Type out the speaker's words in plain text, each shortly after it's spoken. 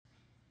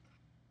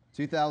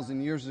2,000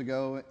 years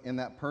ago, in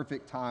that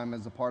perfect time,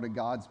 as a part of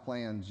God's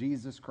plan,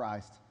 Jesus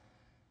Christ,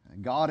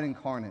 God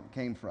incarnate,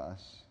 came for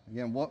us.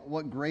 Again,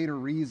 what greater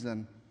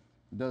reason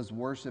does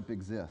worship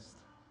exist?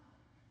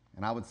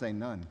 And I would say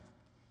none.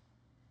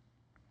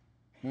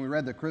 When we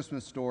read the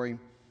Christmas story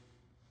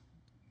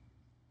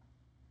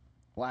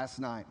last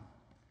night,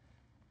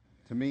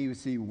 to me, we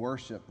see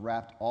worship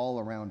wrapped all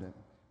around it.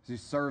 We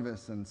see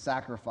service and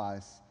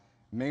sacrifice.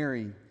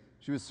 Mary,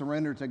 she was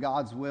surrendered to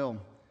God's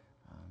will.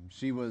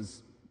 She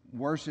was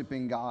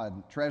worshiping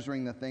God,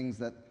 treasuring the things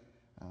that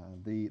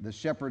the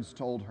shepherds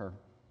told her.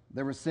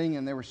 They were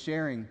singing, they were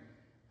sharing.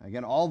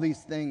 Again, all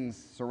these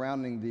things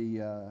surrounding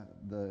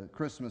the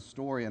Christmas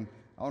story. And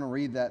I want to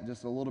read that,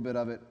 just a little bit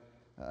of it,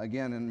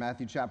 again in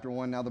Matthew chapter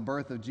 1. Now the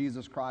birth of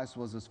Jesus Christ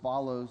was as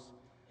follows.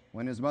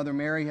 When his mother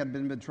Mary had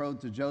been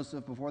betrothed to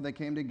Joseph, before they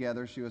came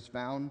together, she was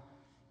found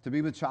to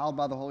be with child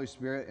by the Holy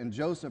Spirit. And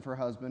Joseph, her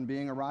husband,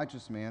 being a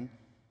righteous man,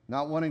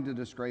 not wanting to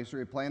disgrace her,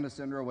 he planned to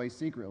send her away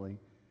secretly.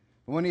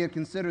 But when he had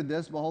considered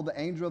this, behold, the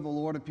angel of the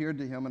Lord appeared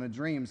to him in a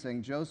dream,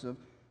 saying, Joseph,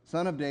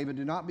 son of David,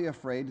 do not be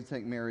afraid to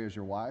take Mary as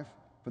your wife,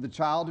 for the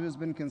child who has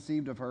been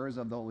conceived of her is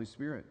of the Holy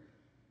Spirit.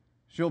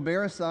 She'll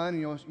bear a son,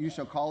 and you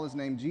shall call his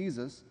name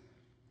Jesus,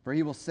 for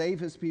he will save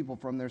his people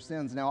from their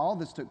sins. Now all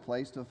this took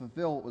place to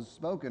fulfill what was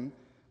spoken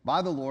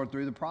by the Lord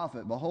through the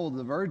prophet. Behold,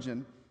 the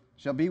virgin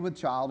shall be with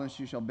child, and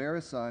she shall bear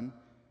a son,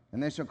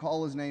 and they shall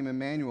call his name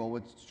Emmanuel,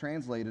 which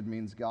translated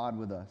means God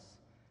with us.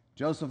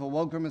 Joseph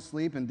awoke from his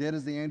sleep and did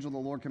as the angel of the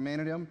Lord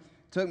commanded him,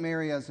 took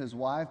Mary as his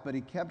wife, but he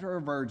kept her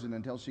a virgin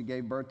until she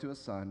gave birth to a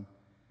son,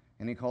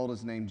 and he called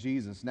his name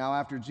Jesus. Now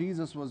after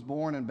Jesus was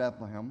born in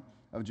Bethlehem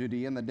of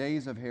Judea in the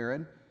days of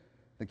Herod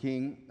the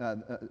king,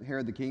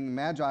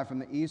 Magi from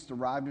the east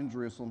arrived in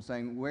Jerusalem,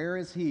 saying, Where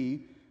is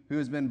he who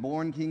has been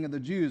born King of the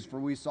Jews? For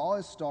we saw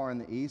his star in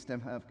the east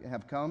and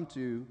have come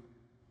to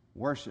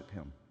worship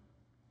him.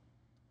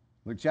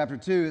 Luke chapter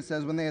 2, it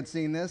says, when they had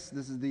seen this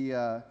is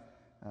the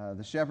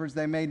shepherds,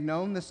 they made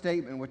known the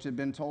statement which had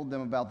been told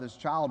them about this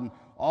child, and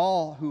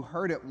all who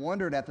heard it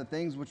wondered at the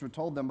things which were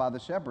told them by the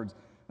shepherds.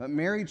 But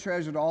Mary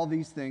treasured all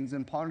these things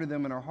and pondered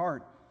them in her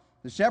heart.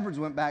 The shepherds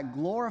went back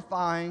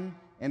glorifying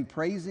and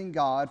praising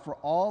God for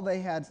all they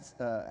had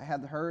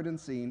heard and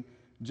seen,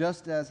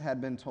 just as had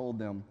been told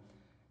them.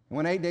 And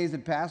when 8 days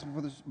had passed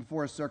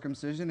before his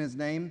circumcision, his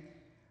name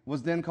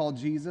was then called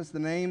Jesus, the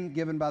name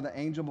given by the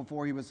angel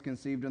before he was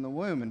conceived in the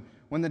womb. And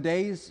when the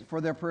days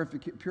for their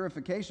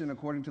purification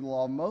according to the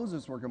law of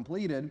Moses were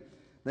completed,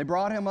 they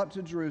brought him up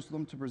to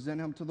Jerusalem to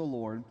present him to the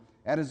Lord.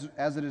 As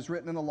it is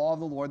written in the law of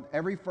the Lord,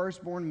 every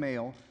firstborn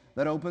male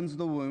that opens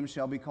the womb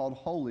shall be called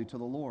holy to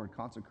the Lord,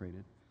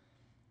 consecrated.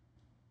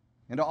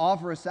 And to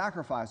offer a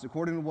sacrifice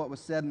according to what was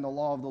said in the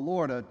law of the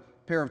Lord, a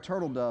pair of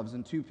turtle doves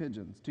and two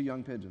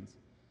young pigeons.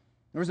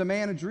 There was a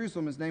man in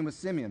Jerusalem, his name was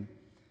Simeon.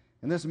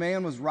 And this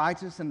man was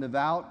righteous and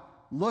devout,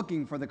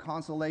 looking for the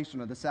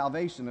consolation of the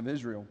salvation of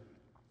Israel.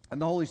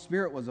 And the Holy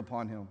Spirit was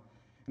upon him.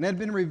 And it had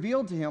been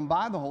revealed to him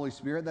by the Holy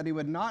Spirit that he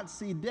would not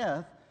see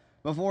death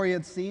before he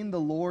had seen the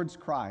Lord's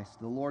Christ,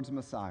 the Lord's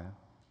Messiah.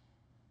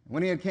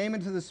 When he had came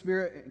in the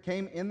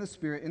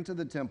Spirit into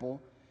the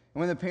temple, and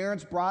when the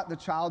parents brought the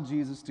child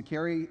Jesus to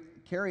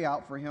carry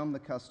out for him the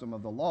custom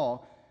of the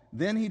law,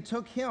 then he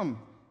took him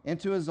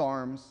into his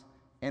arms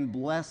and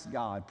blessed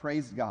God,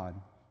 praised God,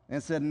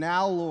 and said,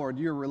 Now, Lord,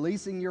 you're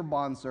releasing your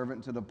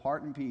bondservant to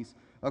depart in peace,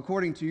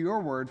 according to your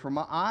word, for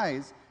my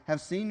eyes have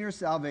seen your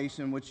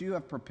salvation, which you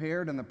have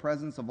prepared in the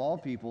presence of all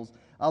peoples,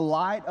 a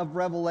light of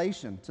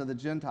revelation to the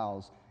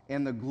Gentiles,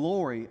 and the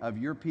glory of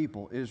your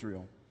people,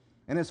 Israel.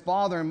 And his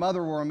father and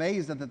mother were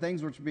amazed at the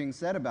things which were being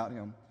said about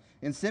him.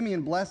 And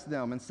Simeon blessed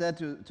them and said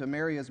to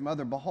Mary his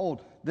mother,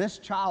 Behold, this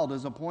child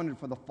is appointed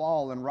for the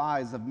fall and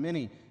rise of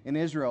many in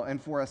Israel,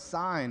 and for a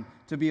sign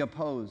to be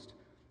opposed.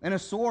 And a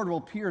sword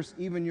will pierce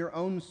even your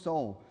own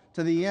soul,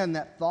 to the end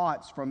that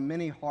thoughts from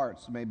many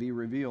hearts may be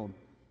revealed.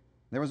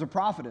 There was a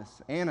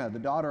prophetess, Anna, the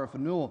daughter of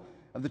Phanuel,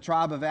 of the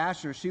tribe of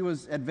Asher. She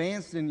was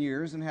advanced in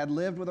years and had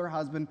lived with her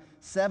husband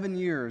 7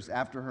 years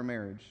after her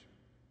marriage.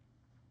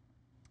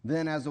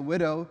 Then, as a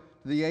widow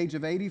to the age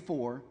of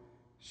 84,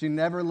 she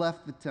never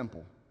left the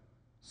temple,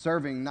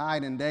 serving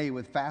night and day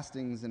with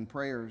fastings and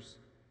prayers.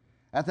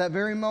 At that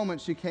very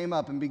moment, she came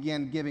up and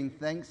began giving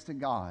thanks to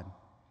God,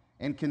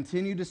 and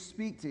continued to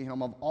speak to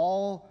him of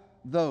all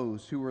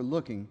those who were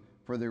looking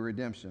for the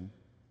redemption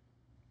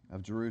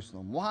of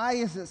Jerusalem. Why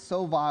is it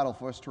so vital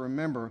for us to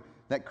remember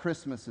that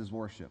Christmas is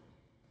worship?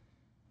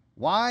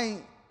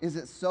 Why is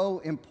it so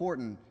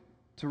important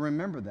to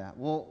remember that?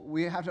 Well,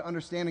 we have to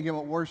understand again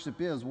what worship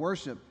is.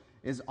 Worship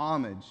is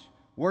homage.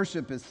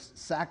 Worship is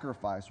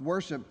sacrifice.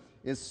 Worship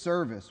is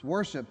service.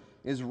 Worship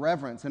is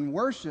reverence. And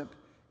worship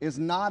is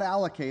not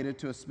allocated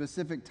to a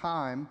specific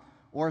time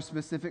or a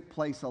specific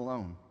place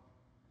alone.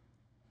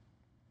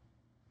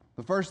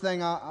 The first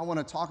thing I want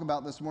to talk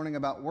about this morning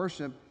about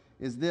worship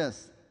is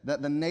this,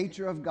 that the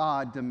nature of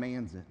God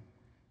demands it.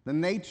 The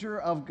nature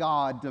of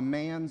God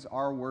demands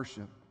our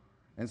worship.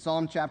 In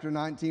Psalm chapter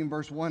 19,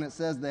 verse 1, it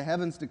says, The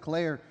heavens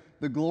declare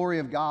the glory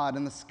of God,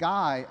 and the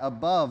sky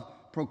above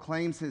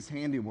proclaims his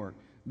handiwork.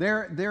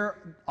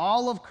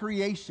 All of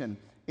creation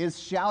is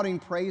shouting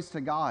praise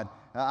to God.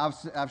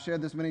 I've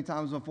shared this many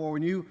times before.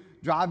 When you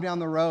drive down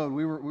the road,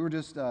 we were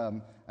just,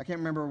 I can't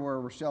remember where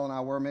Rochelle and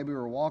I were. Maybe we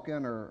were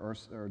walking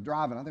or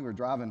driving. I think we were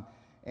driving.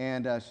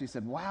 And she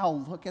said,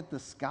 wow, look at the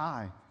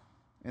sky.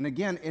 And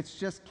again, it's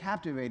just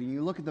captivating.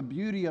 You look at the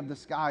beauty of the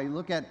sky. You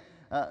look at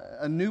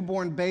a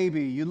newborn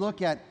baby. You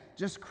look at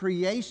just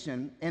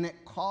creation, and it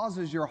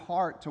causes your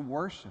heart to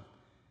worship.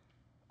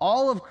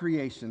 All of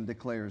creation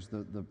declares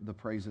the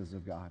praises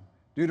of God.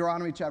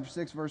 Deuteronomy chapter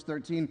 6, verse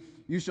 13,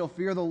 you shall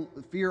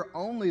fear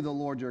only the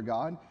Lord your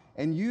God,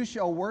 and you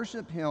shall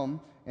worship him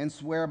and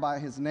swear by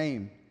his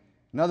name.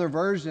 Another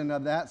version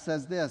of that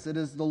says this, it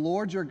is the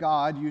Lord your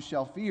God you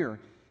shall fear.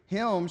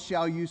 Him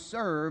shall you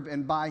serve,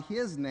 and by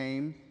his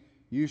name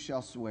you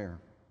shall swear.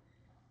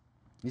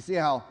 You see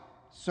how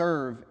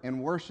serve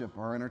and worship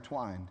are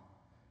intertwined.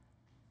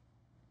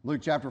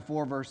 Luke chapter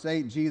 4, verse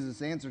 8,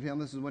 Jesus answered him,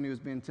 this is when he was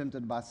being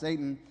tempted by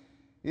Satan,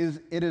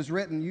 it is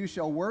written, you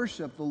shall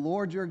worship the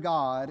Lord your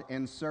God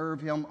and serve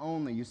him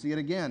only. You see it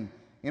again,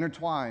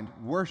 intertwined,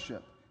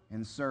 worship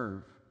and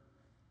serve.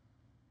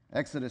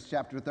 Exodus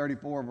chapter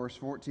 34, verse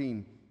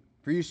 14,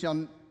 for you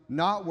shall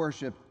not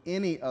worship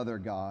any other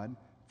God,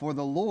 for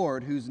the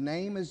Lord, whose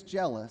name is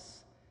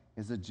jealous,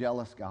 is a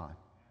jealous God.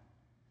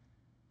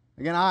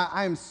 Again,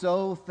 I am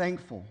so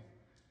thankful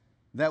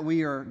that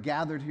we are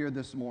gathered here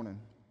this morning.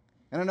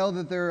 And I know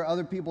that there are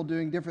other people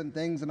doing different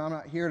things, and I'm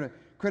not here to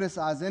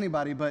criticize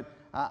anybody, but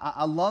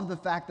I love the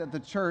fact that the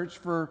church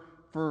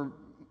for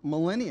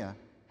millennia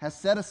has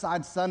set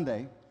aside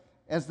Sunday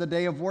as the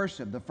day of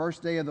worship. The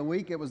first day of the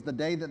week, it was the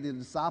day that the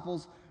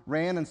disciples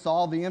ran and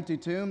saw the empty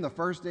tomb. The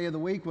first day of the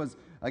week was,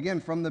 again,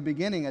 from the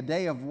beginning, a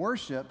day of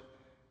worship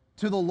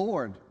to the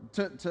Lord,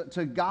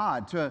 to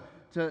God, to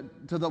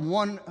the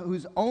one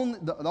who's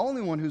the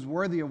only one who's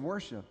worthy of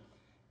worship.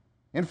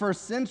 And for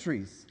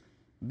centuries,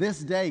 this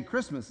day,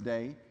 Christmas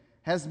Day,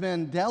 has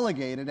been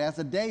delegated as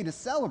a day to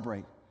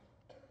celebrate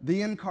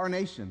the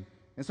incarnation.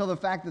 And so the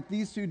fact that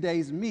these 2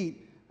 days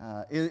meet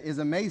is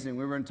amazing.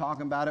 We were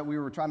talking about it. We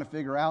were trying to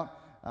figure out,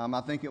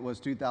 I think it was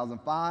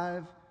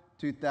 2005,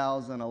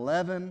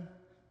 2011,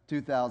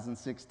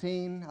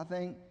 2016, I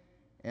think,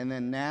 and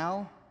then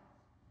now.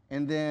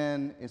 And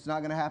then it's not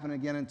going to happen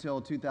again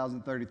until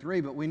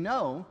 2033. But we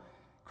know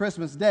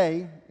Christmas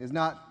Day is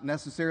not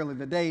necessarily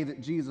the day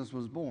that Jesus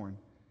was born.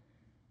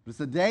 But it's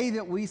the day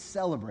that we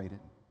celebrate it.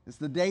 It's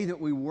the day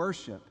that we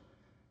worship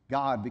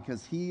God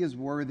because he is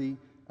worthy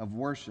of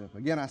worship.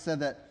 Again, I said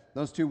that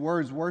those two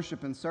words,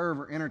 worship and serve,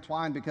 are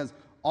intertwined because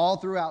all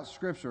throughout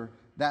Scripture,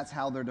 that's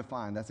how they're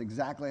defined. That's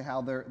exactly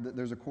how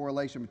there's a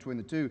correlation between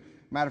the two.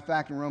 Matter of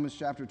fact, in Romans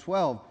chapter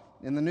 12,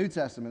 in the New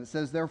Testament, it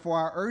says, therefore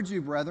I urge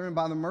you, brethren,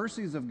 by the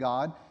mercies of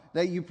God,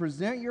 that you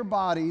present your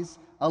bodies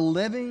a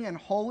living and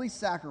holy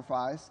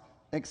sacrifice,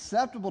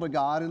 acceptable to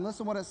God, and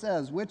listen to what it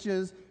says, which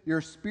is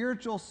your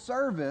spiritual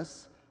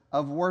service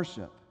of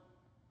worship.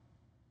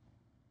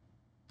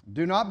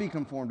 Do not be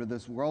conformed to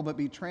this world, but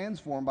be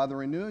transformed by the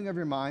renewing of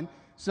your mind,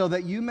 so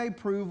that you may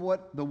prove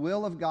what the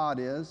will of God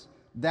is,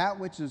 that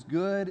which is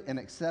good and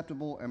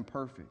acceptable and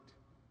perfect.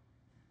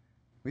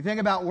 We think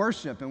about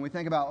worship, and we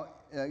think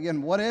about,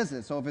 again, what is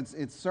it? So if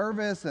it's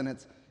service,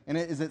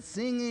 is it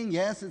singing?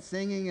 Yes, it's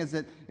singing. Is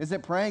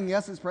it praying?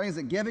 Yes, it's praying. Is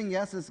it giving?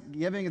 Yes, it's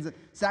giving. Is it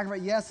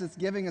sacrifice? Yes, it's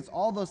giving. It's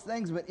all those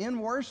things. But in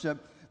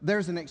worship,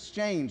 there's an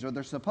exchange, or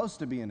there's supposed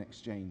to be an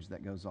exchange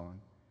that goes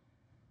on,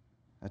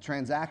 a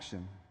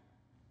transaction.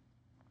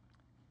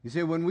 You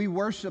see, when we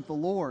worship the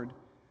Lord,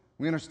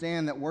 we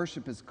understand that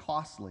worship is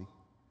costly.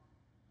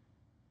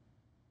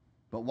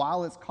 But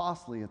while it's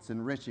costly, it's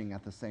enriching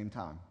at the same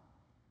time.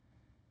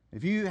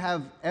 If you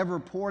have ever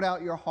poured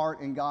out your heart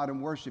in God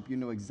in worship, you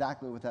know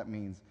exactly what that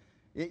means.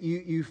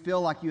 You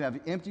feel like you have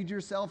emptied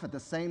yourself. At the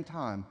same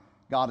time,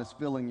 God is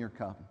filling your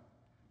cup.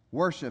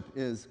 Worship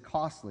is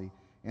costly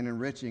and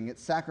enriching.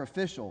 It's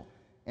sacrificial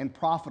and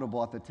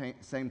profitable at the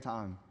same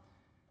time.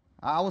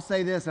 I will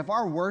say this, if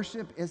our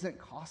worship isn't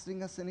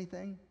costing us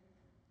anything,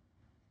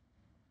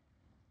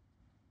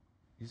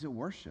 is it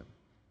worship?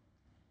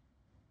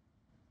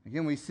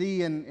 Again, we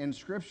see in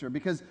Scripture,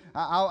 because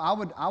I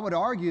would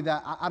argue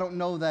that I don't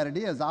know that it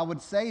is. I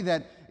would say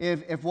that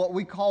if what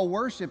we call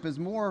worship is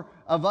more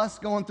of us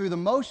going through the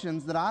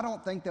motions, that I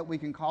don't think that we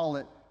can call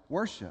it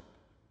worship.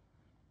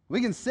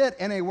 We can sit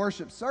in a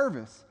worship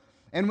service,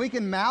 and we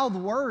can mouth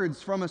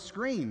words from a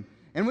screen,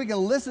 and we can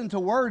listen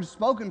to words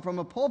spoken from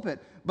a pulpit,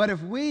 but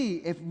if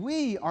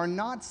we are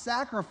not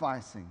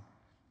sacrificing,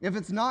 if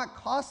it's not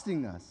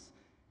costing us,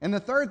 and the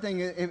third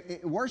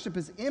thing, worship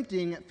is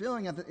emptying and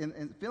filling at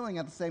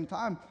the same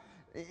time.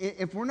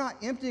 If we're not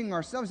emptying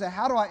ourselves,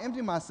 how do I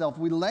empty myself?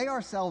 We lay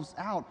ourselves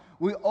out.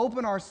 We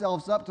open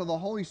ourselves up to the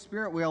Holy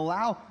Spirit. We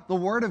allow the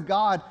Word of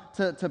God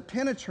to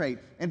penetrate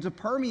and to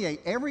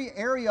permeate every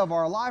area of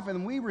our life,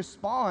 and we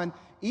respond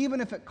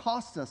even if it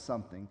costs us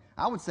something.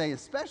 I would say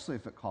especially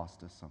if it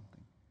costs us something.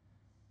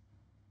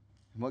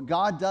 And what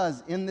God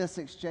does in this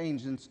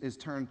exchange is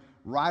turn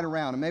right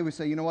around. And maybe we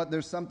say, you know what,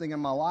 there's something in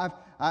my life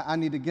I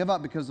need to give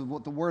up because of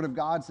what the Word of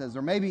God says.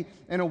 Or maybe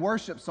in a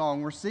worship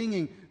song, we're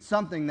singing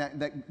something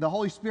that the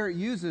Holy Spirit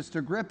uses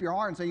to grip your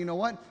heart and say, you know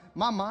what,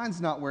 my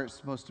mind's not where it's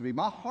supposed to be.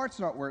 My heart's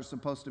not where it's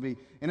supposed to be.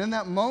 And in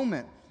that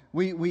moment,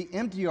 we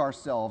empty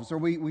ourselves, or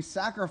we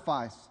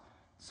sacrifice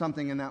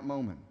something in that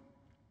moment.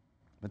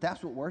 But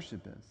that's what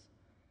worship is.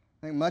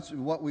 I think much of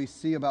what we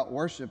see about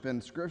worship in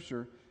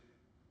Scripture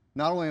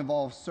not only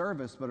involves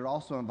service, but it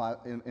also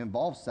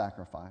involves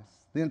sacrifice.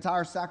 The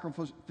entire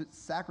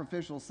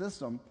sacrificial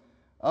system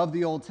of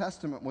the Old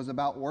Testament was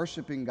about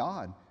worshiping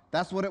God.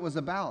 That's what it was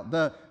about.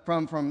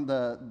 From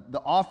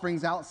the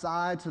offerings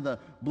outside to the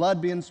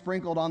blood being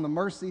sprinkled on the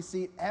mercy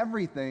seat,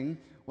 everything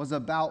was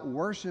about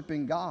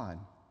worshiping God.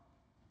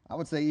 I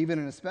would say even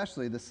and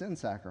especially the sin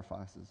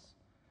sacrifices.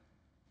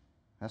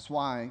 That's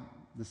why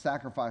the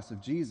sacrifice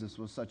of Jesus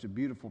was such a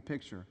beautiful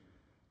picture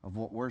of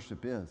what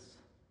worship is.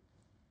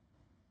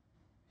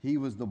 He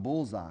was the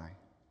bullseye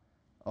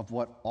of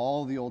what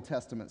all the Old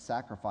Testament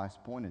sacrifice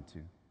pointed to.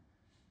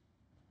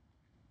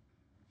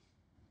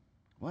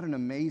 What an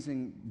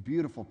amazing,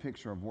 beautiful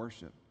picture of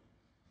worship.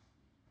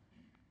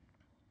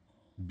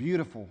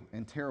 Beautiful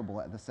and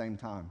terrible at the same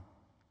time.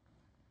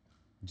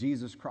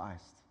 Jesus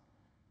Christ,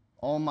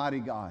 Almighty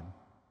God,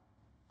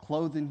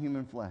 clothed in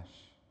human flesh,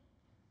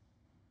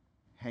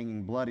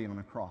 hanging bloody on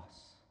a cross,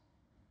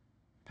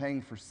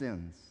 paying for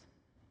sins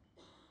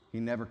he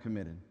never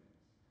committed,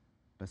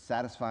 but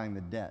satisfying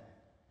the debt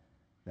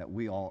that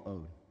we all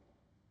owed.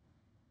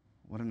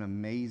 What an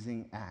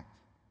amazing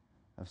act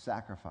of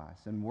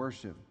sacrifice and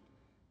worship.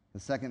 The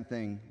second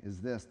thing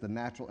is this: the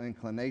natural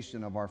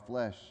inclination of our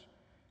flesh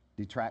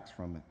detracts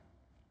from it.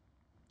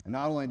 And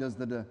not only does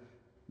the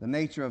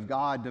nature of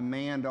God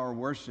demand our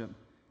worship,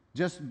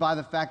 just by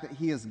the fact that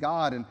He is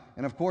God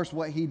and of course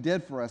what He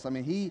did for us. I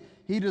mean,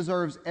 He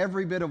deserves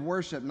every bit of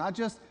worship, not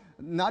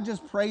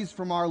just praise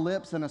from our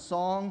lips in a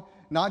song,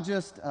 not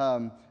just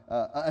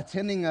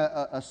attending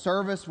a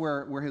service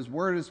where His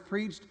word is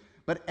preached,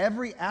 but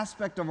every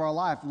aspect of our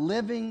life,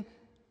 living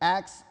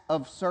acts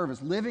of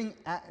service, living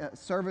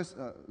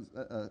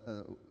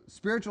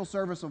spiritual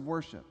service of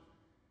worship.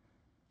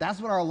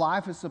 That's what our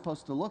life is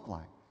supposed to look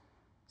like.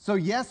 So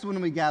yes,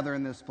 when we gather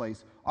in this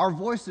place, our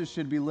voices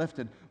should be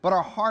lifted, but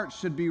our hearts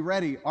should be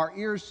ready, our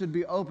ears should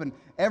be open,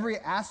 every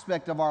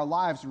aspect of our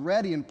lives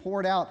ready and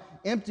poured out,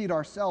 emptied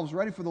ourselves,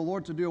 ready for the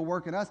Lord to do a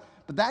work in us.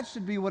 But that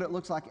should be what it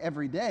looks like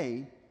every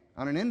day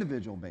on an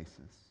individual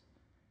basis.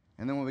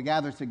 And then when we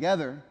gather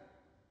together,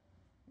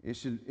 it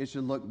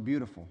should look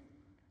beautiful.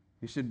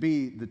 It should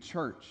be the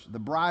church, the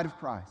bride of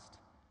Christ,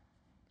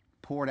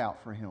 poured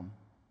out for Him,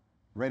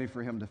 ready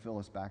for Him to fill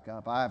us back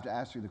up. I have to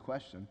ask you the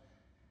question: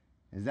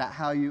 is that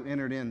how you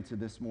entered into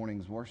this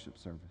morning's worship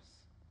service?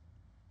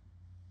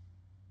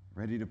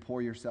 Ready to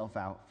pour yourself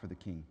out for the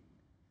King,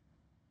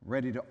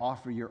 ready to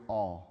offer your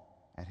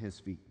all at His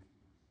feet.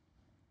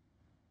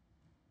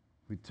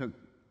 We took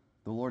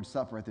the Lord's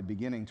Supper at the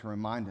beginning to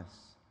remind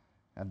us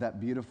of that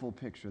beautiful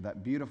picture,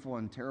 that beautiful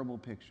and terrible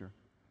picture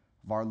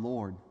of our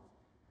Lord,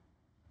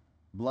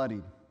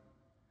 bloodied,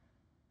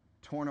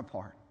 torn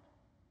apart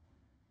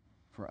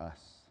for us.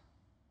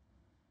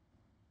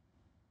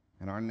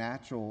 And our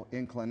natural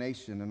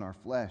inclination in our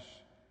flesh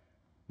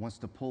wants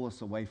to pull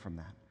us away from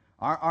that.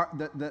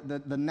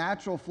 The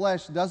natural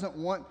flesh doesn't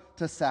want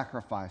to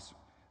sacrifice.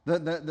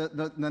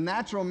 The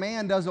natural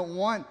man doesn't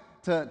want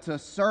to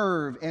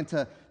serve and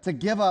to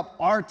give up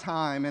our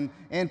time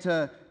and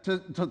to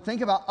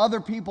think about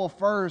other people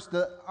first.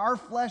 Our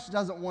flesh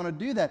doesn't want to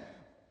do that.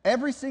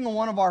 Every single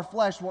one of our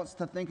flesh wants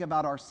to think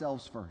about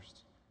ourselves first.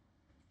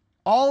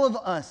 All of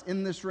us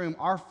in this room,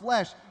 our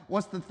flesh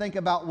wants to think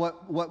about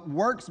what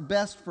works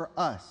best for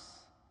us.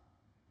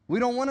 We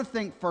don't want to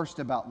think first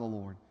about the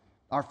Lord.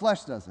 Our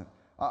flesh doesn't.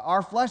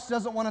 Our flesh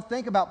doesn't want to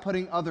think about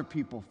putting other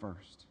people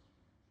first.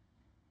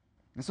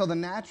 And so the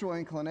natural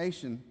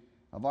inclination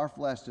of our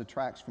flesh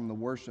detracts from the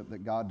worship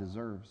that God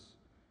deserves.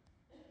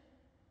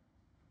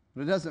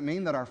 But it doesn't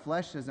mean that our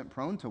flesh isn't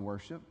prone to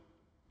worship.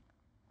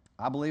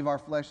 I believe our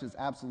flesh is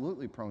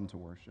absolutely prone to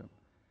worship.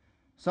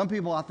 Some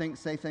people, I think,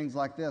 say things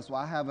like this: well,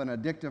 I have an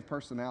addictive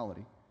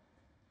personality.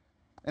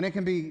 And I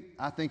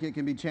think it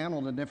can be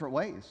channeled in different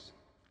ways,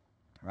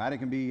 right? It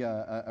can be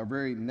a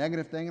very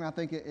negative thing, and I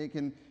think it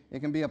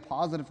can be a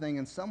positive thing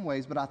in some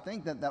ways, but I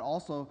think that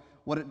also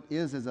what it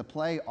is a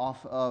play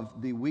off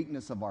of the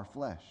weakness of our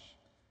flesh.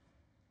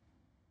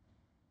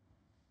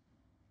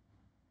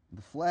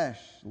 The flesh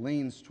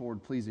leans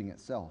toward pleasing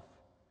itself.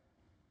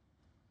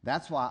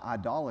 That's why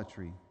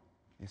idolatry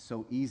is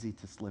so easy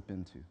to slip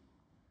into.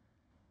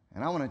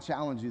 And I want to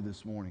challenge you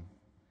this morning.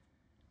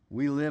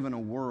 We live in a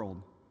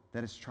world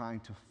that is trying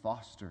to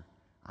foster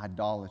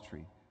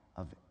idolatry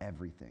of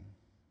everything,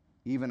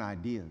 even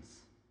ideas,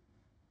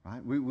 right?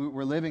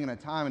 We're living in a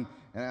time,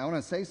 and I want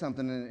to say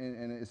something,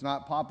 and it's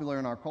not popular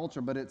in our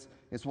culture, but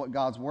it's what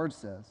God's Word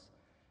says.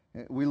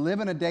 We live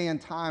in a day and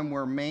time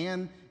where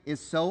man is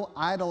so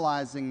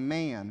idolizing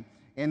man,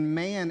 and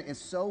man is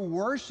so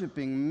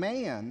worshiping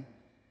man,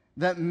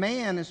 that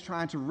man is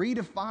trying to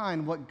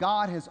redefine what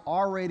God has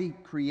already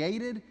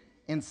created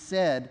and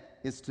said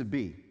is to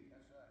be.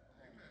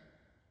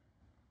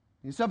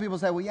 And some people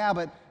say, well, yeah,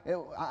 but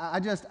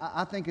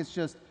I think it's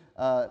just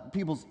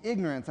people's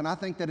ignorance, and I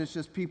think that it's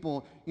just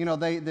people,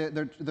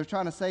 they're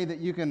trying to say that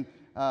you can,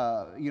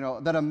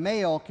 that a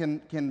male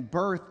can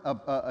birth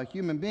a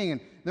human being,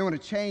 and they want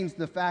to change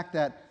the fact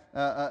that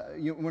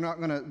we're not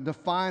going to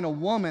define a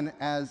woman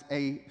as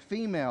a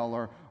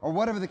female or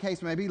whatever the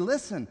case may be.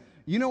 Listen,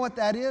 you know what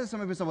that is? Some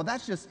people say, well,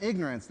 that's just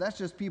ignorance. That's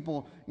just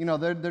people,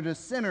 they're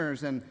just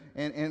sinners, and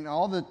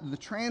all the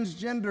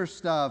transgender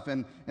stuff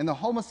and the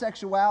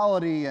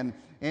homosexuality and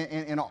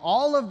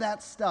all of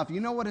that stuff. You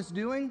know what it's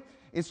doing?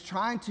 It's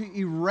trying to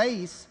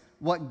erase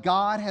what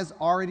God has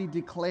already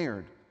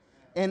declared.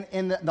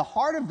 And the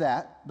heart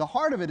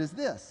of it is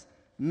this: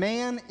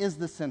 man is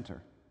the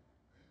center.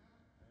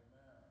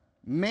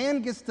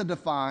 Man gets to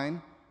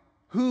define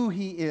who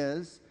he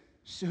is,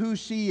 who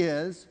she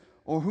is,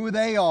 or who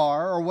they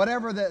are, or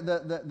whatever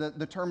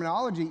the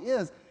terminology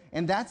is.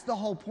 And that's the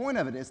whole point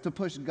of it, is to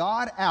push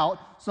God out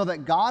so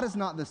that God is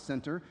not the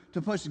center,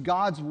 to push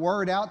God's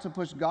word out, to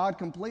push God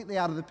completely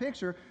out of the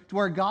picture, to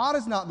where God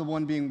is not the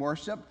one being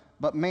worshiped,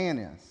 but man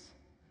is.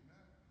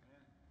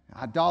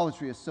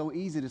 Idolatry is so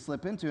easy to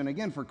slip into. And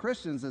again, for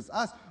Christians, it's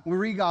us. We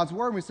read God's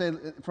word, and we say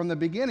from the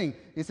beginning,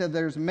 he said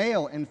there's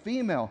male and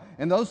female,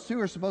 and those two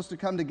are supposed to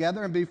come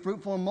together and be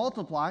fruitful and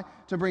multiply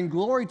to bring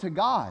glory to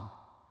God.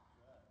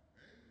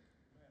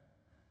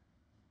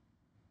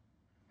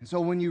 And so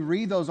when you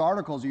read those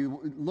articles, you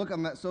look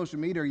on that social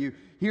media, or you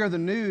hear the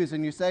news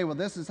and you say, well,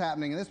 this is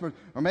happening in this person,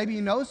 or maybe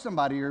you know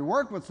somebody or you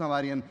work with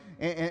somebody and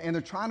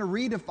they're trying to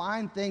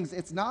redefine things.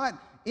 It's not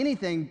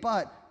anything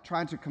but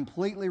trying to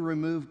completely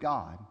remove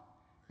God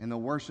and the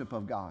worship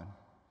of God.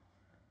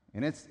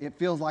 And it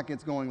feels like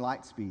it's going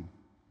light speed.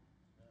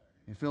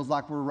 It feels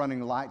like we're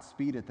running light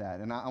speed at that.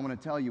 And I want to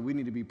tell you, we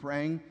need to be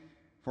praying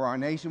for our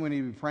nation. We need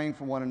to be praying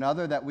for one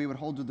another, that we would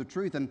hold to the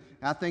truth. And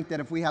I think that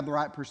if we have the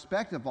right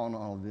perspective on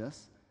all of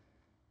this,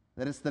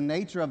 that it's the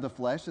nature of the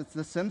flesh, it's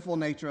the sinful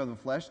nature of the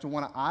flesh to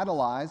want to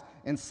idolize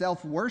and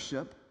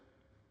self-worship,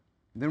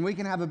 then we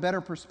can have a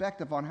better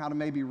perspective on how to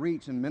maybe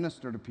reach and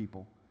minister to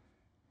people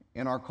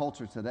in our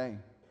culture today.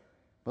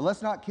 But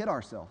let's not kid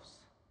ourselves.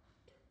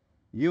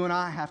 You and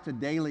I have to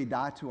daily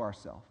die to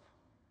ourselves.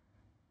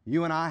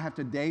 You and I have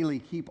to daily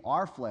keep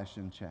our flesh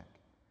in check.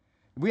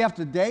 We have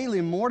to daily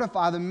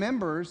mortify the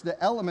members,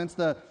 the elements,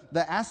 the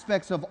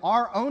aspects of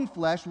our own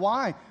flesh.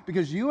 Why?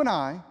 Because you and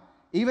I,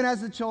 even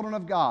as the children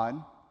of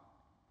God,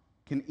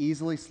 can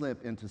easily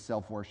slip into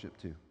self-worship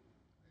too.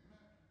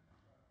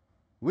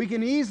 We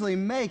can easily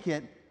make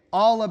it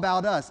all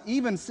about us.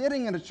 Even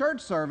sitting in a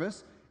church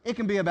service, it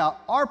can be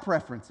about our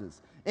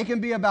preferences. It can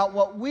be about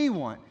what we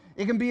want.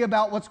 It can be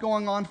about what's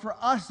going on for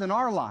us in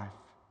our life,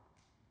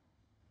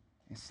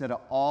 instead of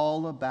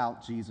all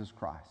about Jesus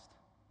Christ.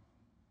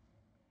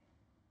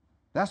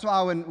 That's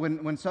why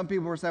when some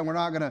people were saying we're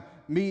not going to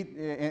meet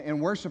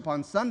and worship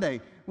on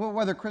Sunday, well,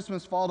 whether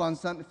Christmas fell on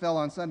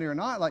Sunday or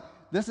not, like,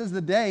 this is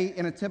the day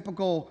in a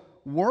typical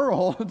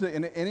world,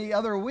 in any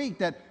other week,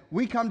 that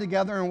we come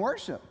together and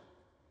worship.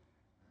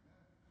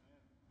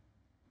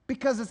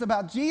 Because it's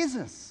about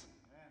Jesus.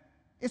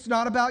 It's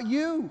not about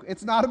you.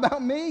 It's not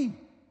about me.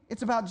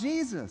 It's about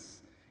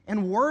Jesus.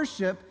 And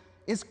worship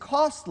is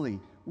costly.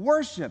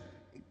 Worship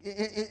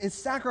is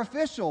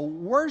sacrificial.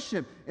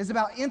 Worship is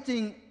about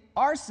emptying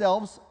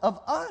ourselves of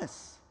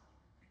us.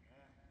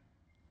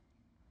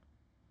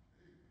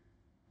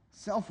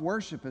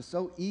 Self-worship is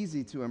so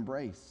easy to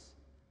embrace.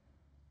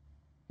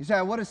 You say,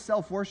 what does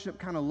self-worship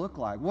kind of look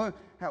like?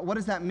 What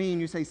does that mean?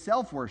 You say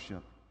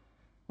self-worship.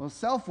 Well,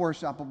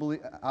 self-worship,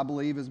 I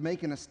believe, is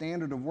making a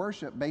standard of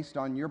worship based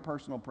on your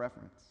personal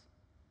preference.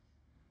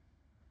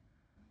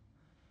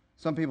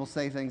 Some people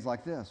say things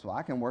like this: well,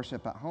 I can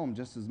worship at home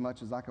just as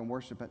much as I can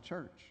worship at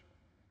church.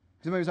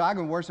 Some people say, I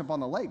can worship on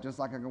the lake just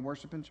like I can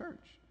worship in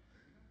church.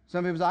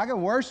 Some people say, I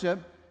can worship,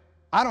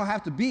 I don't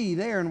have to be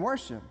there and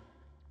worship.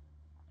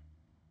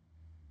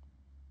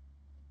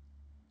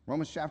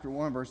 Romans chapter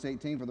 1, verse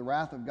 18, for the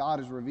wrath of God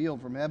is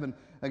revealed from heaven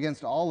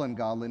against all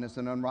ungodliness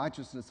and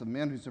unrighteousness of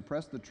men who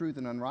suppress the truth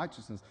in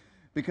unrighteousness,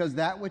 because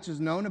that which is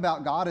known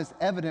about God is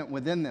evident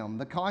within them.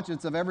 The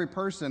conscience of every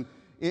person,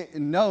 it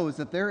knows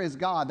that there is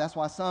God. That's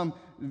why some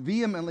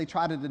vehemently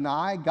try to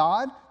deny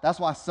God. That's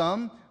why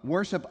some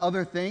worship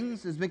other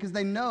things, is because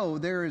they know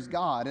there is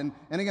God. And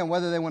again,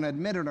 whether they want to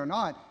admit it or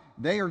not,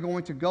 they are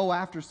going to go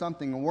after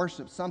something and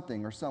worship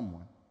something or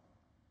someone.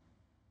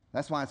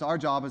 That's why it's our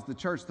job as the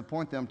church to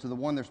point them to the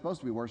one they're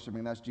supposed to be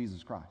worshiping, that's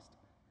Jesus Christ.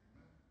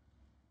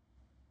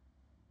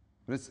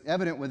 But it's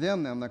evident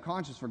within them, their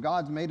conscience, for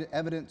God's made it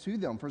evident to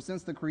them. For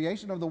since the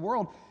creation of the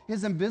world,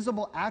 his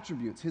invisible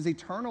attributes, his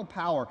eternal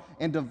power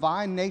and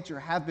divine nature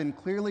have been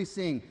clearly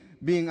seen,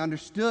 being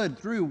understood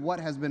through what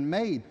has been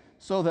made,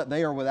 so that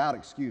they are without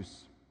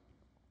excuse.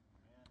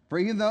 For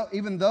even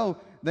though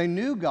they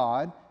knew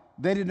God,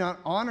 they did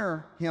not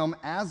honor him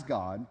as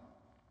God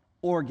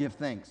or give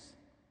thanks.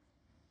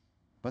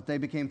 But they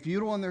became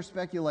futile in their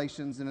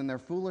speculations, and in their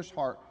foolish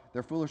heart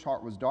their foolish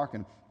heart was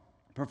darkened.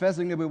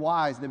 Professing to be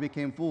wise, they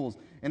became fools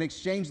and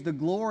exchanged the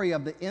glory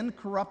of the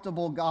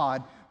incorruptible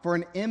God for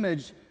an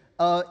image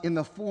in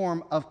the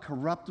form of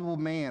corruptible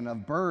man,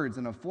 of birds,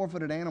 and of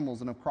four-footed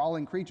animals, and of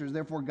crawling creatures.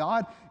 Therefore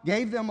God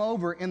gave them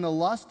over in the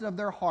lust of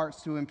their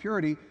hearts to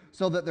impurity,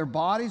 so that their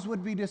bodies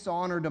would be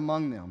dishonored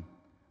among them.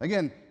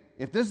 Again,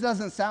 if this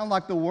doesn't sound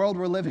like the world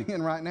we're living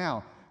in right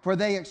now, for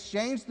they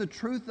exchanged the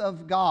truth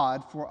of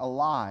God for a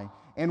lie,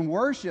 and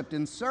worshiped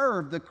and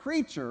served the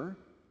creature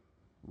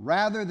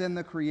rather than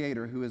the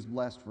Creator, who is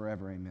blessed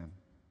forever. Amen.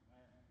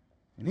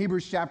 In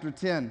Hebrews chapter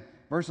 10,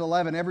 verse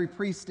 11, every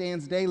priest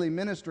stands daily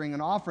ministering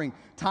and offering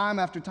time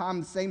after time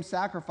the same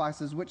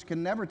sacrifices which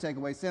can never take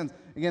away sins.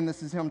 Again,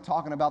 this is him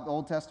talking about the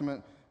Old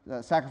Testament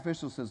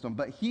sacrificial system.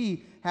 But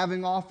he,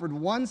 having offered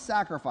one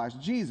sacrifice,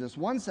 Jesus,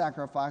 one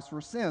sacrifice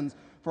for sins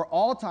for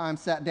all time,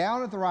 sat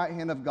down at the right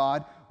hand of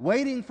God,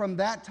 waiting from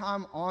that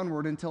time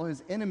onward until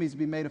his enemies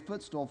be made a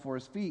footstool for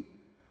his feet.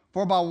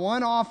 For by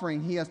one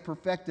offering he has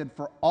perfected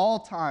for all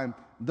time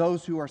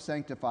those who are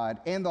sanctified.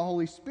 And the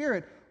Holy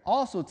Spirit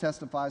also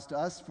testifies to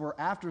us, for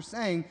after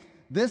saying,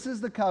 "This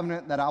is the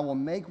covenant that I will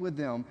make with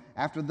them.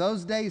 After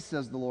those days,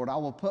 says the Lord, I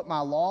will put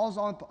my laws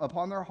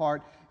upon their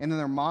heart, and in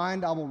their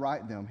mind I will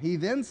write them." He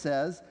then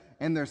says,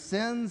 "And their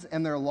sins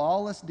and their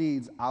lawless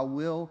deeds I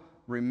will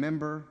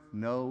remember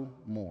no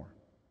more."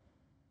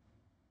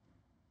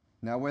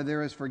 Now where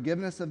there is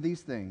forgiveness of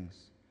these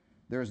things,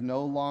 there is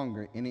no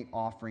longer any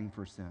offering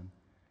for sin.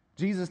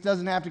 Jesus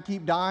doesn't have to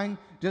keep dying,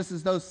 just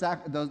as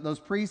those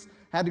priests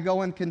had to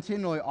go in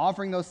continually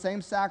offering those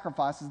same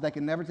sacrifices that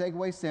can never take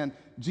away sin.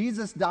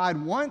 Jesus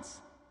died once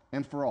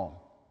and for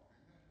all.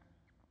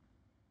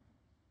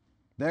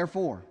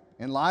 Therefore,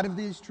 in light of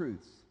these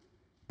truths,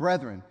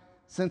 brethren,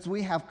 since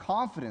we have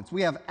confidence,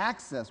 we have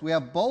access, we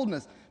have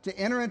boldness to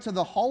enter into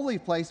the holy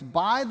place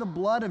by the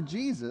blood of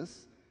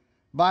Jesus,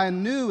 by a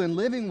new and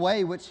living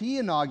way which he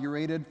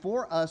inaugurated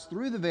for us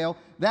through the veil,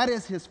 that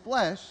is his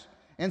flesh.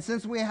 And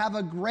since we have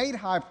a great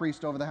high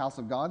priest over the house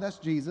of God, that's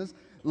Jesus,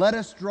 let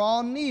us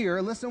draw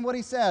near. Listen to what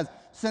he says.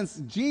 Since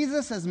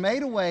Jesus has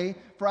made a way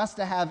for us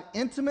to have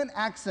intimate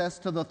access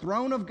to the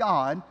throne of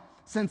God,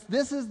 since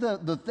this is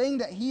the thing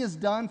that he has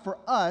done for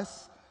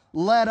us,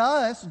 let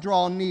us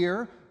draw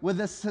near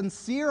with a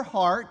sincere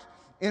heart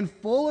in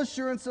full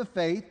assurance of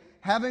faith,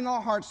 having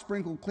our hearts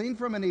sprinkled clean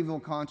from an evil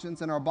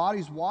conscience and our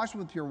bodies washed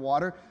with pure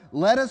water.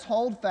 Let us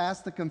hold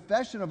fast the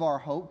confession of our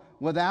hope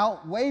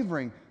without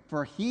wavering,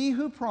 for he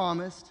who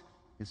promised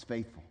is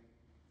faithful.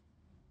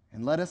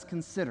 And let us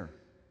consider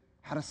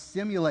how to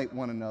stimulate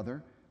one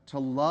another to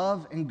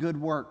love and good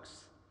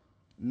works,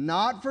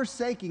 not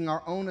forsaking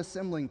our own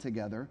assembling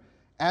together,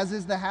 as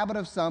is the habit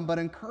of some, but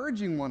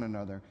encouraging one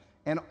another,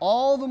 and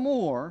all the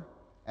more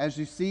as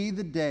you see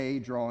the day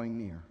drawing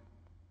near.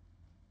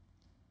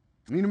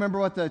 You remember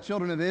what the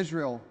children of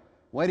Israel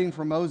waiting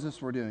for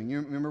Moses were doing?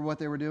 You remember what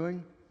they were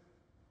doing?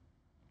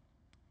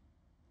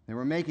 They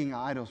were making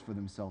idols for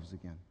themselves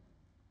again.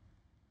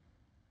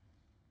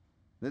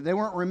 They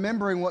weren't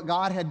remembering what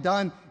God had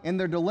done in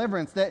their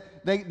deliverance.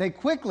 They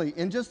quickly,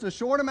 in just a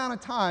short amount of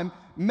time,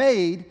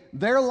 made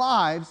their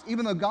lives,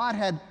 even though God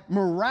had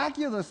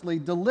miraculously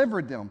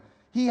delivered them,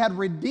 he had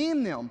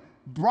redeemed them,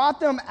 brought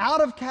them out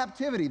of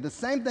captivity, the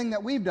same thing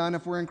that we've done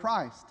if we're in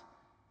Christ.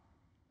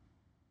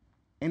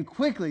 And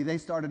quickly they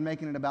started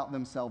making it about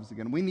themselves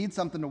again. We need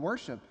something to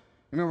worship.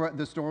 Remember what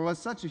the story was?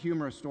 Such a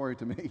humorous story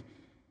to me.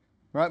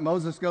 Right?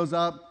 Moses goes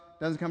up,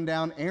 doesn't come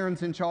down.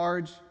 Aaron's in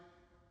charge.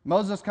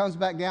 Moses comes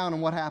back down,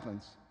 and what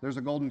happens? There's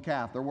a golden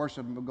calf. They're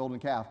worshiping a golden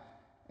calf.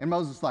 And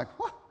Moses is like,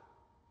 what?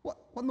 What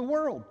in the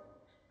world?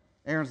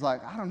 Aaron's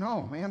like, I don't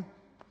know, man.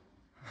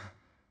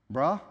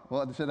 Bruh,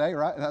 well, today,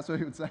 right? That's what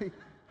he would say.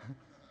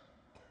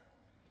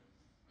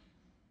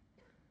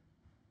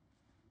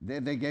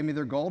 They gave me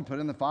their gold, put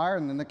it in the fire,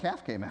 and then the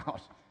calf came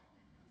out.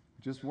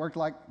 Just worked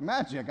like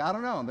magic. I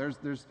don't know.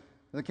 There's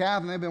the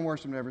calf, and they've been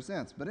worshiping it ever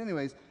since. But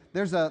anyways,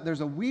 there's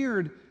a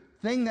weird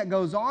thing that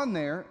goes on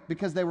there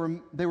because they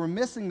were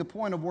missing the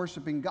point of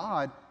worshiping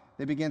God.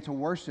 They began to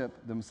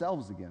worship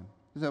themselves again.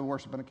 Instead of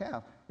worshiping a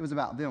calf. It was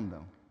about them,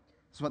 though.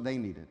 It's what they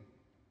needed.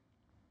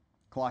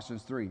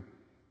 Colossians 3.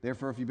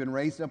 Therefore, if you've been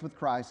raised up with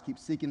Christ, keep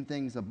seeking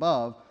things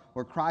above,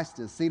 where Christ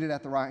is, seated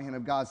at the right hand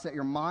of God. Set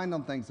your mind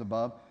on things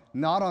above,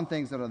 not on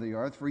things that are the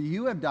earth. For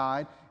you have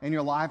died, and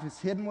your life is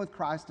hidden with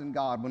Christ in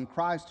God. When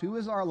Christ, who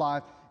is our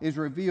life, is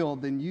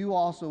revealed, then you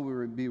also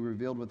will be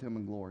revealed with him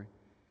in glory.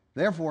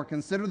 Therefore,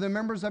 consider the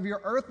members of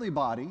your earthly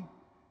body,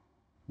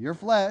 your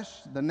flesh,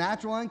 the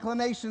natural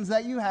inclinations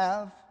that you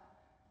have,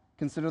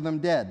 consider them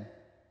dead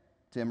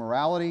to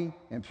immorality,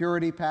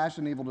 impurity,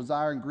 passion, evil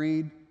desire, and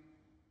greed,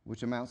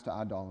 which amounts to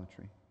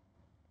idolatry.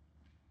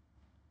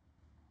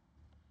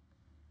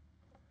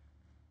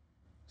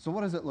 So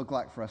what does it look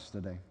like for us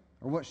today?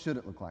 Or what should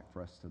it look like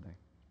for us today?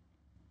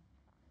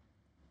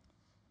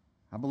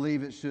 I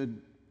believe it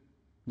should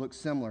look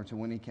similar to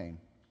when he came.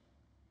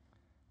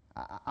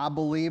 I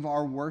believe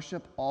our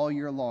worship all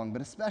year long,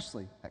 but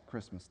especially at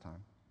Christmas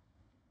time,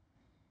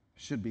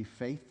 should be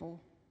faithful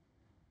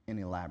and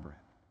elaborate.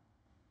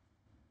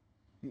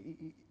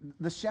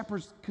 The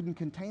shepherds couldn't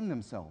contain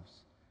themselves.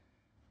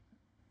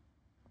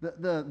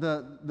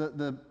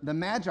 The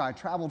Magi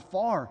traveled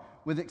far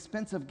with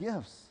expensive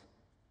gifts.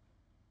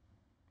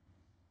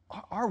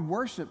 Our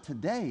worship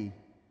today,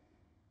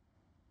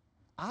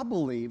 I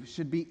believe,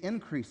 should be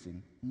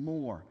increasing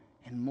more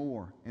and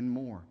more and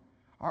more.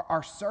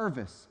 Our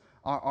service,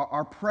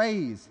 our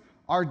praise,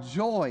 our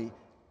joy,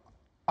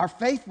 our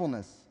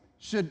faithfulness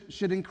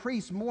should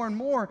increase more and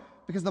more,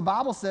 because the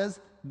Bible says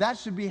that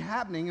should be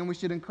happening, and we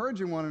should encourage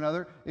one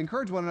another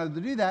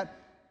to do that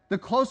the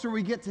closer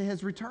we get to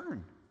His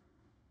return.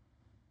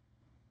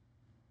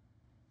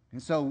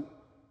 And so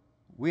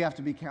we have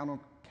to be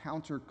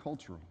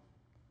countercultural.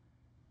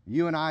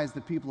 You and I, as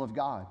the people of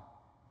God,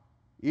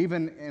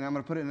 even, and I'm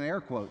going to put it in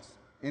air quotes,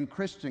 in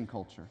Christian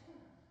culture,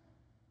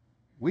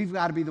 we've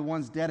got to be the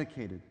ones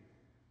dedicated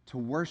to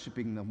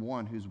worshiping the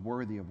one who's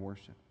worthy of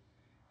worship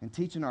and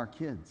teaching our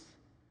kids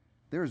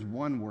there is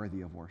one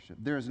worthy of worship.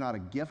 There is not a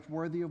gift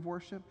worthy of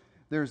worship.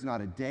 There is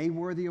not a day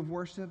worthy of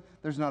worship.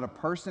 There's not a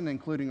person,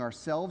 including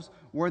ourselves,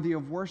 worthy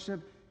of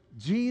worship.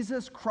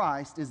 Jesus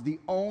Christ is the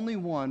only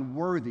one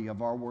worthy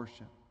of our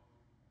worship.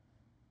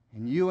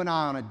 And you and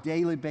I on a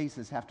daily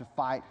basis have to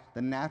fight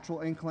the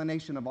natural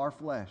inclination of our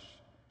flesh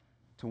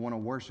to want to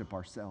worship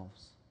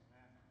ourselves,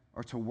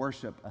 or to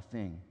worship a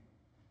thing,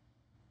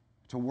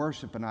 to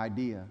worship an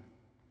idea.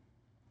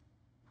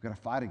 We've got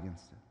to fight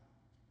against it.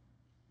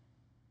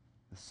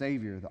 The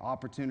Savior, the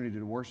opportunity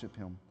to worship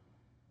Him.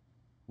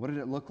 What did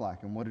it look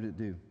like, and what did it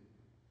do?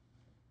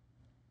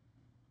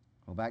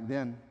 Well, back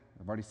then,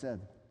 I've already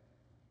said,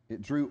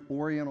 it drew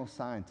Oriental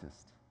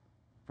scientists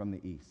from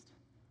the East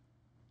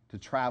to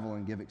travel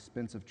and give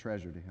expensive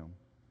treasure to Him.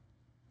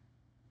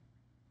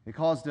 It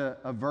caused a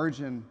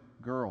virgin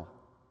girl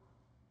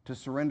to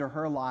surrender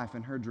her life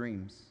and her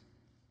dreams,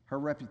 her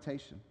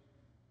reputation,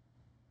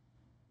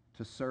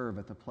 to serve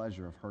at the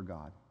pleasure of her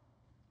God.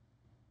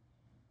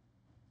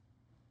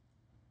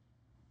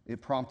 It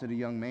prompted a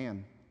young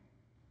man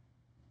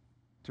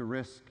to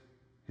risk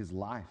his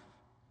life,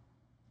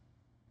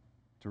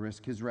 to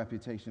risk his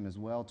reputation as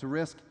well, to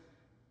risk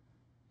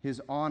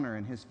his honor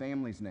and his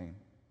family's name,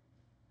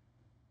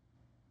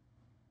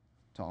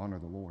 to honor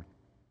the Lord.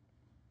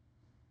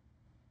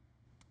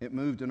 It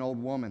moved an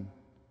old woman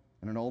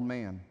and an old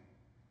man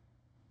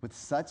with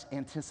such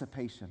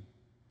anticipation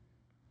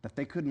that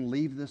they couldn't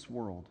leave this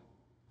world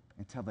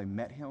until they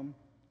met Him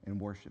and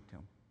worshiped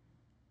Him.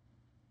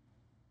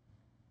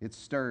 It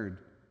stirred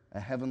a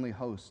heavenly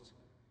host,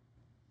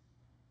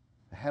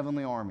 a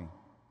heavenly army,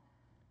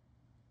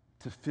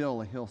 to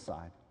fill a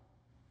hillside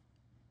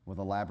with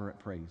elaborate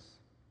praise.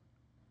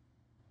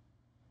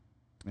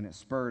 And it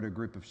spurred a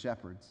group of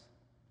shepherds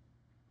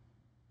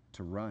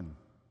to run,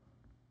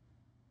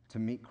 to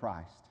meet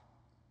Christ,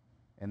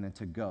 and then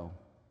to go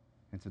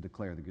and to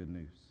declare the good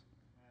news.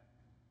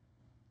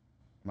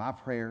 My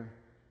prayer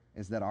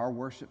is that our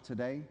worship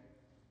today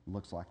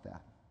looks like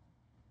that.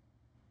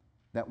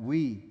 That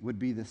we would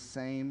be the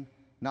same,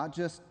 not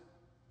just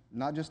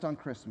on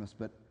Christmas,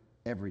 but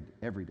every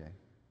day.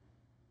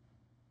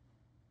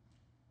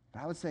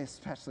 But I would say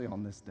especially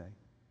on this day.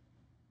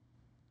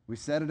 We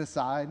set it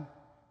aside.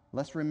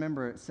 Let's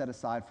remember it's set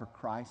aside for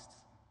Christ's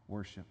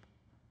worship.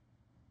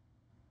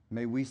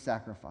 May we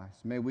sacrifice.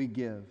 May we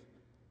give.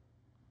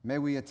 May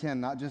we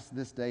attend not just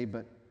this day,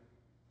 but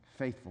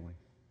faithfully.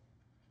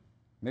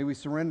 May we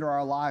surrender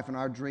our life and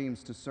our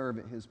dreams to serve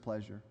at His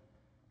pleasure.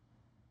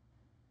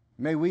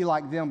 May we,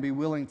 like them, be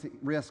willing to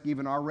risk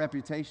even our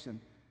reputation,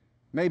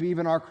 maybe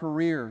even our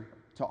career,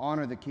 to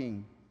honor the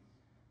King.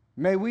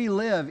 May we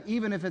live,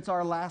 even if it's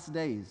our last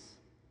days,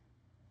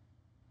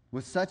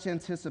 with such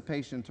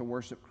anticipation to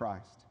worship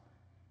Christ.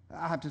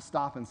 I have to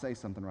stop and say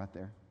something right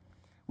there.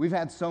 We've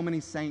had so many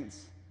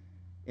saints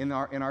in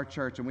our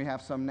church, and we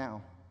have some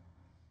now,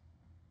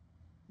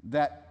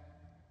 that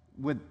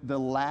with the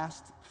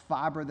last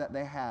fiber that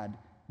they had,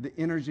 the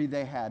energy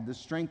they had, the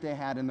strength they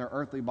had in their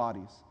earthly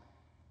bodies,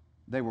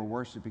 they were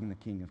worshiping the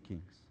King of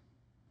Kings.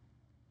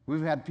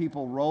 We've had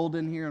people rolled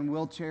in here in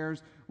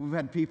wheelchairs. We've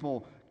had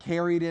people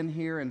carried in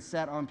here and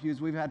sat on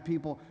pews. We've had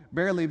people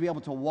barely be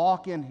able to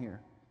walk in here,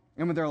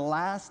 and with their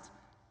last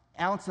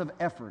ounce of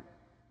effort,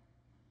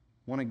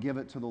 want to give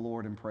it to the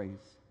Lord in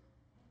praise.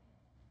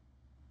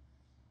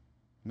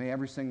 May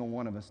every single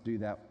one of us do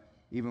that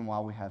even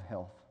while we have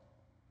health.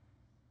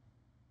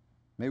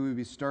 May we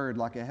be stirred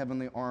like a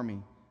heavenly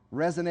army,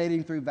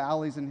 resonating through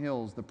valleys and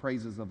hills the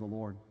praises of the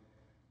Lord.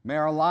 May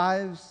our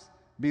lives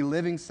be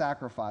living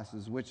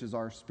sacrifices, which is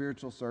our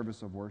spiritual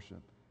service of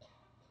worship.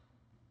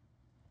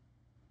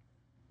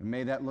 And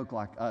may that look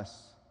like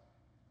us,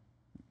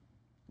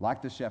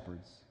 like the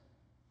shepherds,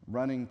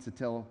 running to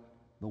tell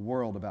the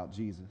world about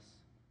Jesus,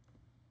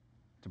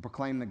 to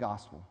proclaim the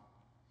gospel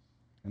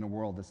in a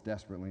world that's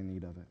desperately in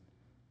need of it.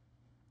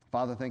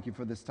 Father, thank you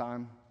for this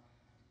time.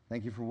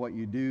 Thank you for what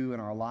you do in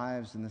our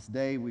lives. In this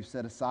day we've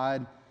set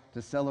aside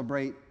to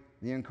celebrate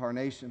the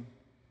incarnation.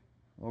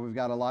 Lord, we've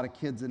got a lot of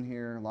kids in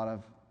here, a lot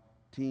of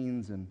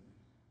teens, and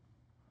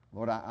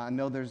Lord, I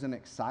know there's an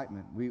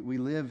excitement. We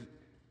live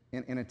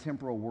in a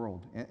temporal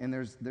world. And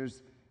there's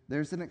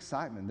an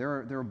excitement.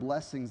 There are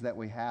blessings that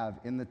we have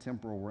in the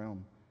temporal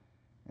realm.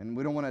 And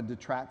we don't want to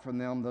detract from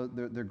them.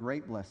 They're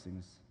great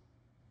blessings.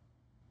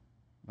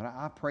 But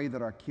I pray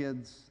that our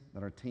kids,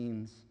 that our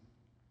teens,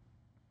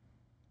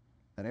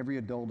 that every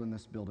adult in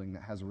this building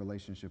that has a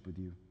relationship with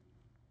you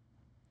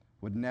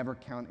would never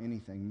count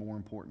anything more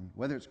important,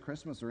 whether it's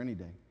Christmas or any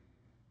day,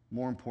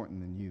 more important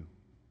than you.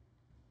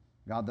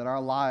 God, that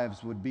our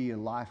lives would be a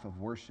life of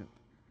worship.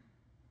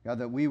 God,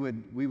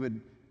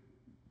 that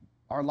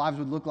our lives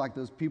would look like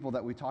those people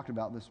that we talked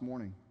about this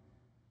morning.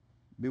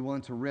 Be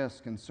willing to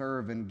risk and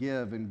serve and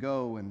give and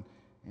go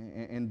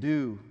and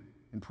do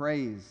and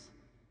praise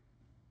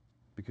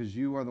because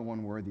you are the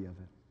one worthy of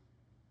it.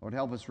 Lord,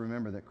 help us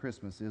remember that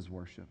Christmas is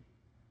worship.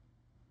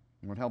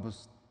 Lord, help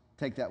us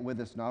take that with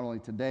us not only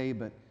today,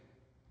 but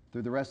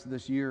through the rest of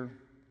this year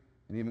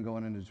and even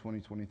going into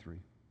 2023.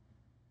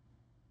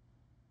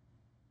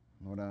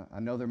 Lord, I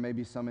know there may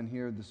be some in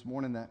here this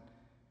morning that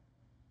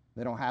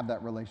they don't have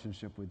that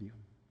relationship with you.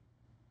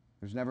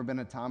 There's never been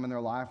a time in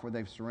their life where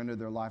they've surrendered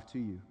their life to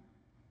you.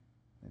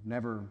 They've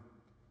never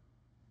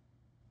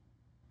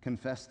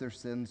confessed their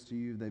sins to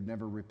you. They've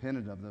never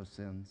repented of those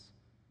sins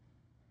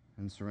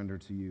and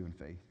surrendered to you in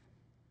faith.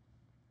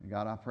 And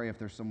God, I pray if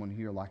there's someone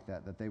here like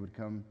that, that they would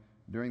come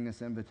during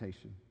this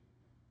invitation.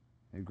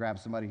 They'd grab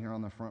somebody here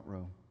on the front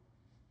row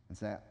and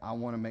say, I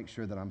want to make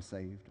sure that I'm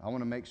saved. I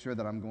want to make sure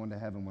that I'm going to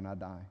heaven when I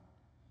die.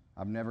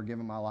 I've never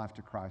given my life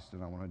to Christ,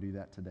 and I want to do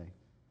that today.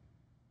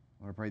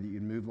 Lord, I pray that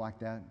you'd move like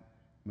that,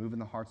 move in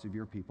the hearts of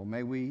your people.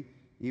 May we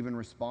even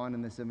respond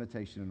in this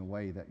invitation in a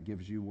way that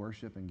gives you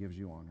worship and gives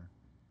you honor.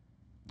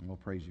 And we'll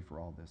praise you for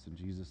all this. In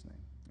Jesus'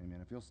 name, amen.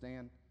 If you'll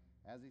stand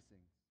as he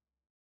sings.